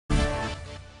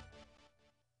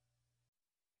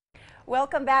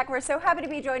Welcome back. We're so happy to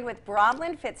be joined with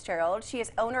Bronwyn Fitzgerald. She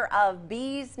is owner of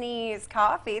Bee's Knees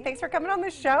Coffee. Thanks for coming on the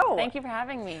show. Thank you for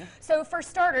having me. So for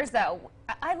starters, though,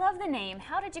 I love the name.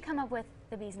 How did you come up with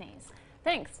the Bee's Knees?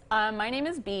 Thanks. My name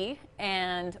is Bee,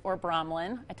 or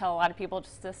Bronwyn. I tell a lot of people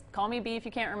just call me Bee if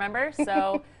you can't remember.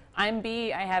 So I'm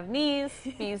Bee. I have knees,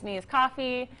 Bee's Knees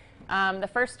Coffee. The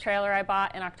first trailer I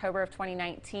bought in October of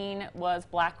 2019 was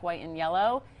black, white, and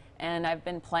yellow. And I've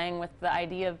been playing with the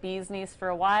idea of Bee's Knees for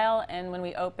a while. And when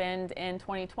we opened in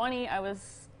 2020, I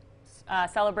was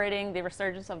celebrating the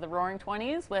resurgence of the Roaring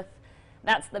 20s with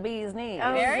 "That's the Bee's Knees."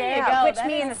 Oh, There you go. Which That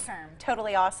means is a term.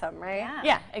 totally awesome, right? Yeah.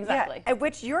 Yeah, exactly. Yeah,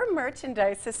 which your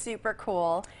merchandise is super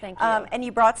cool. Thank you. And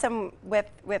you brought some with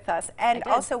us. And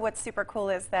did. also what's super cool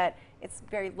is that it's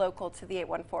very local to the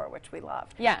 814, which we love.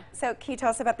 Yeah. So can you tell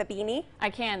us about the beanie?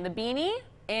 I can. The beanie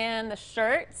and the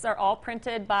shirts are all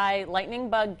printed by Lightning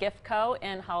Bug Gift Co.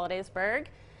 in Hollidaysburg.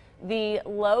 The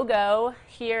logo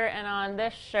here and on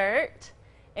this shirt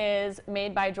is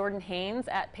made by Jordan Haynes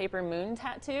at Paper Moon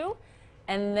Tattoo.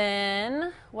 And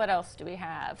then, what else do we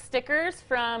have? Stickers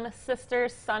from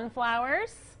Sisters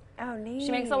Sunflowers. Oh, neat.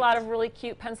 She makes a lot of really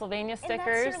cute Pennsylvania stickers.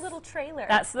 And that's your little trailer.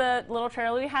 That's the little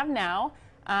trailer we have now.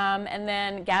 And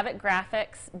then Gavitt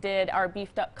Graphics did our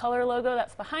beefed up color logo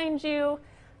that's behind you.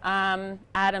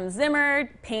 Adam Zimmer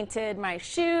painted my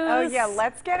shoes. Oh, yeah.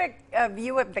 Let's get a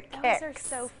view of the kicks. Those are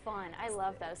so fun. I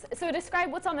love those. So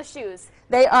describe what's on the shoes.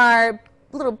 They are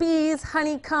little bees,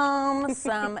 honeycomb,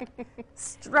 some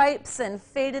stripes and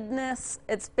fadedness.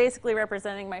 It's basically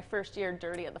representing my first year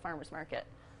dirty at the farmer's market.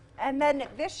 And then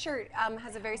this shirt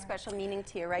has a very special meaning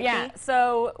to you, right? Yeah, Bee?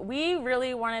 so we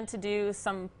really wanted to do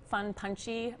some fun,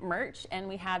 punchy merch, and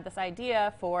we had this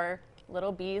idea for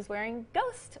little bees wearing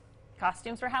ghost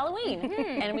costumes for Halloween,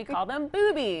 and we call them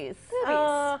boobies.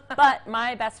 But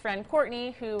my best friend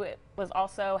Courtney, who was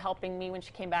also helping me when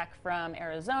she came back from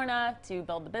Arizona to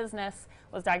build the business,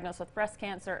 was diagnosed with breast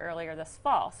cancer earlier this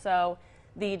fall. So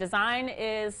the design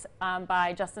is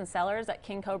by Justin Sellers at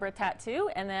King Cobra Tattoo,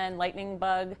 and then Lightning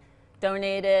Bug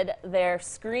donated their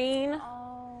screen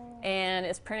and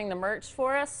is printing the merch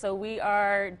for us. So we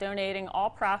are donating all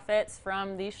profits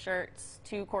from these shirts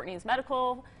to Courtney's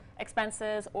medical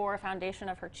expenses or a foundation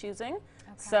of her choosing.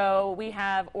 So we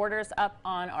have orders up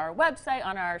on our website,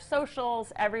 on our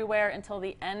socials, everywhere until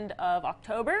the end of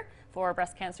October for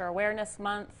Breast Cancer Awareness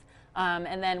Month.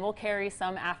 And then we'll carry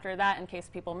some after that in case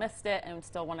people missed it and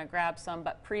still want to grab some,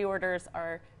 but pre-orders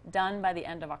are done by the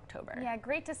end of October. Yeah,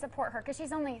 great to support her because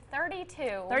she's only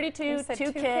 32. 32, said two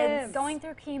two kids. kids. Going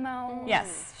through chemo.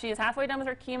 Yes, she is halfway done with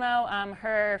her chemo.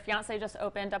 Her fiance just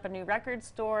opened up a new record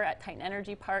store at Titan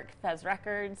Energy Park, Fez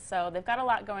Records, so they've got a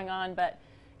lot going on, but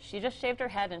she just shaved her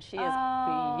head and she is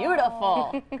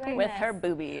beautiful with her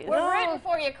boobies. We're rooting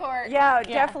for you, Court. Yeah,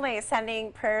 definitely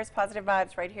sending prayers, positive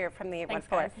vibes right here from the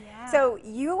 814. Yeah. So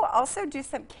you also do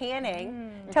some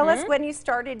canning. Tell us when you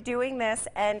started doing this,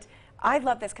 and I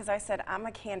love this because I said I'm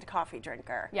a canned coffee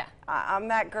drinker. Yeah. I'm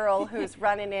that girl who's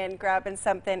running in, grabbing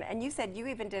something, and you said you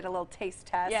even did a little taste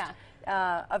test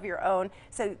of your own.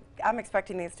 So I'm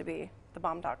expecting these to be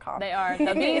thebomb.com. They are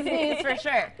the Bee's Knees for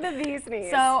sure. The Bee's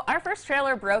Knees. So our first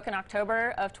trailer broke in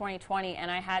October of 2020, and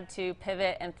I had to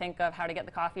pivot and think of how to get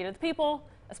the coffee to the people,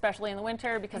 especially in the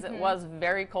winter because it was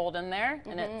very cold in there,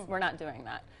 and we're not doing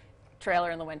that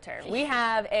trailer in the winter. We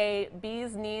have a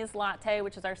Bee's Knees latte,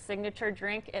 which is our signature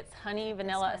drink. It's honey,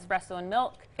 vanilla, espresso, and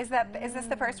milk. Is this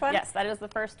the first one? Yes, that is the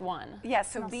first one.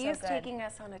 Yes, so Smells Bee so is good. taking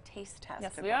us on a taste test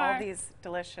Yes, of we all are. these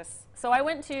delicious. So I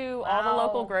went to all the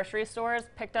local Wow. grocery stores,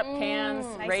 picked up cans,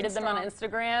 Nice rated and them on strong.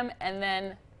 Instagram, and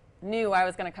then knew I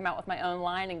was going to come out with my own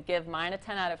line and give mine a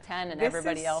 10 out of 10 and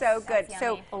everybody This is else. so good. That's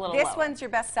So yummy. A little this lower. one's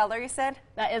your best seller, you said?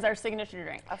 That is our signature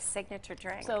drink. A signature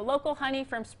drink. So local honey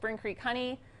from Spring Creek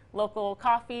Honey, local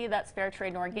coffee that's fair trade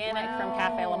and organic from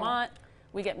Cafe Lamont.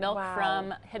 We get milk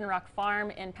from Hidden Rock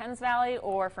Farm in Penns Valley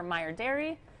or from Meyer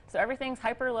Dairy. So everything's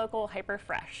hyper local, hyper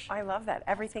fresh. I love that.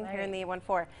 Everything here in the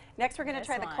 814. Next, we're going to This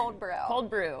try the one. cold brew. Cold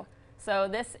brew. So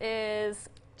this is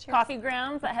Cheers. coffee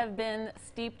grounds that have been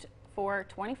steeped for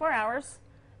 24 hours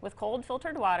with cold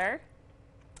filtered water.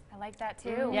 I like that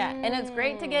too. Yeah, and it's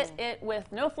great to get it with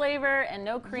no flavor and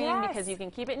no cream Yes. because you can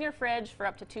keep it in your fridge for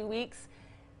up to 2 weeks.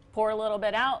 Pour a little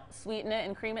bit out, sweeten it,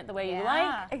 and cream it the way you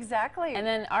like. Exactly. And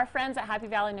then our friends at Happy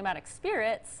Valley Pneumatic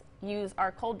Spirits use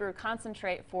our cold brew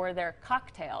concentrate for their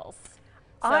cocktails.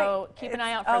 So keep an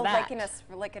eye out for that.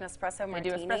 Like an espresso They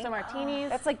martini. do espresso martinis.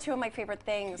 That's like two of my favorite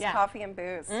things, Yeah. coffee and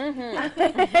booze.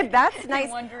 That's nice.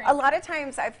 wondering. A lot of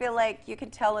times I feel like you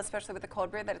can tell, especially with the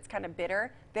cold brew, that it's kind of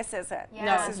bitter. This isn't.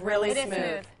 Yeah. This is really It is smooth.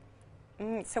 smooth.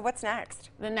 So what's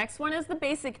next? The next one is the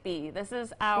Basic Bee. This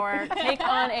is our take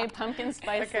on a pumpkin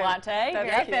spice latte. That's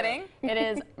Very cute. fitting. It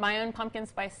is my own pumpkin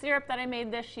spice syrup that I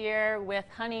made this year with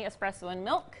honey, espresso, and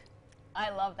milk. I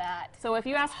love that. So if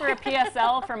you ask for a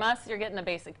PSL from us, you're getting a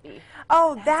Basic Bee.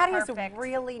 Oh, that is perfect.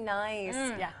 really nice.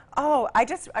 Yeah. Oh, I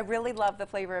really love the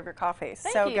flavor of your coffee.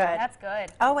 So you. good. That's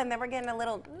good. Oh, and then we're getting a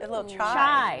little chai.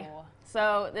 Chai.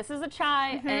 So this is a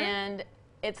chai, and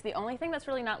it's the only thing that's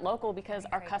really not local because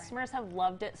our customers have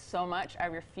loved it so much. I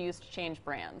refuse to change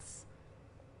brands.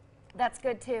 That's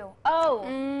good too. Oh,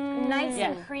 nice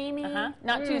and creamy.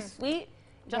 Not too sweet,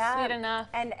 just sweet enough.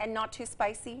 And not too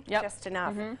spicy, Yep. just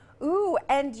enough. Ooh,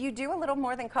 and you do a little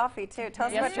more than coffee too. Tell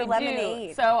us about your we do.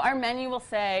 lemonade. So our menu will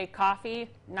say coffee,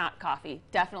 not coffee,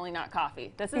 definitely not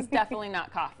coffee. This is definitely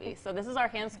not coffee. So this is our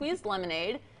hand-squeezed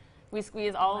lemonade. We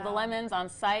squeeze all of the lemons on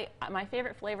site. My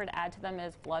favorite flavor to add to them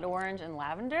is blood orange and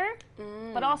lavender.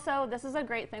 But also, this is a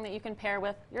great thing that you can pair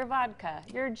with your vodka,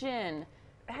 your gin.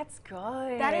 That's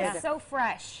good. That is so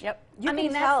fresh. Yep. I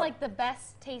mean, that's like the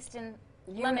best tasting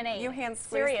lemonade. You hand squeeze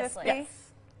Seriously. this, Bee?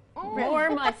 More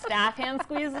my staff hand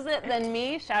squeezes it than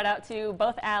me. Shout out to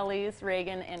both Allie's,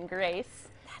 Reagan, and Grace.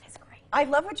 That is great. I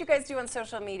love what you guys do on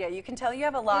social media. You can tell you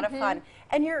have a lot of fun,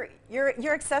 and you're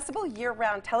accessible year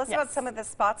round. Tell us about some of the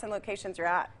spots and locations you're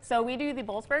at. So we do the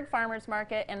Boalsburg Farmers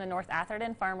Market and the North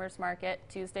Atherton Farmers Market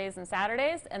Tuesdays and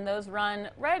Saturdays, and those run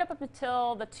right up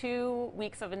until the 2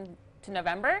 weeks of to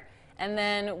November. And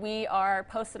then we are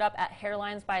posted up at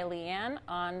Hairlines by Leanne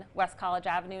on West College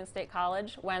Avenue in State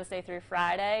College, Wednesday through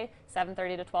Friday,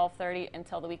 7:30 to 12:30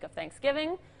 until the week of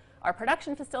Thanksgiving. Our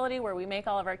production facility where we make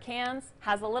all of our cans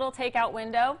has a little takeout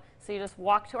window. So you just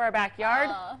walk to our backyard,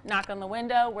 knock on the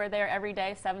window. We're there every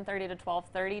day, 7:30 to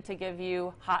 12:30 to give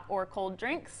you hot or cold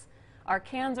drinks. Our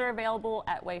cans are available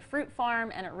at Way Fruit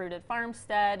Farm and at Rooted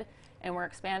Farmstead, and we're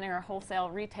expanding our wholesale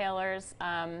retailers.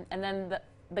 And then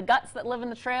the guts that live in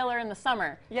the trailer in the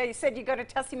summer. Yeah, you said you go to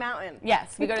Tussey Mountain.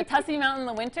 Yes, we go to Tussey Mountain in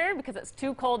the winter because it's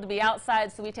too cold to be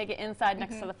outside, so we take it inside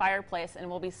next to the fireplace, and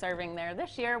we'll be serving there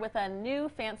this year with a new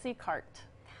fancy cart.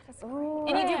 And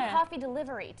you do coffee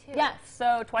delivery too. Yes,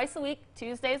 so twice a week,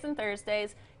 Tuesdays and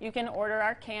Thursdays, you can order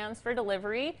our cans for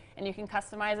delivery, and you can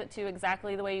customize it to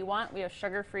exactly the way you want. We have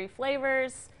sugar-free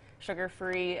flavors,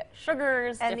 sugar-free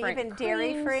sugars, And different even creams.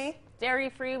 dairy-free?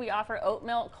 Dairy-free. We offer oat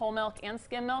milk, whole milk, and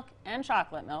skim milk, and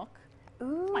chocolate milk.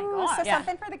 Ooh, my gosh. so Yeah.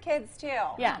 something for the kids too.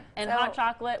 Yeah, and So- hot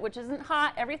chocolate, which isn't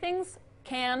hot. Everything's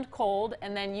canned cold,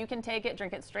 and then you can take it,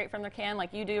 drink it straight from the can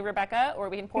like you do, Rebecca, or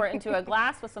we can pour it into a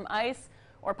glass with some ice,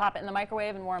 or pop it in the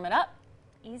microwave and warm it up.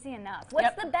 Easy enough. What's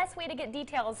Yep. the best way to get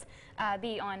details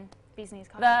be on Bee's Knees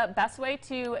Coffee? The best way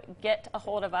to get a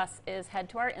hold of us is head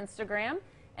to our Instagram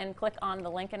and click on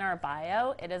the link in our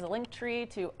bio. It is a link tree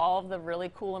to all of the really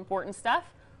cool, important stuff.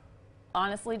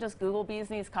 Honestly, just Google Bee's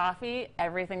Knees Coffee.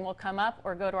 Everything will come up,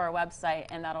 or go to our website,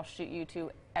 and that'll shoot you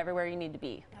to everywhere you need to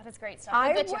be. That is great stuff.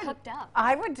 We'll get you hooked up.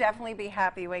 I would definitely be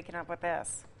happy waking up with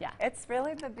this. Yeah. It's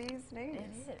really the Bee's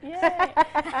Knees. Yay.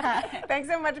 Thanks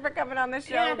so much for coming on the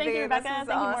show, Yeah, thank you, Bee. Rebecca. This is Thank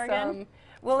you, awesome. Morgan.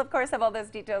 We'll, of course, have all those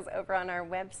details over on our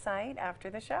website after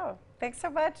the show. Thanks so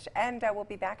much, and we'll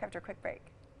be back after a quick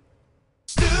break.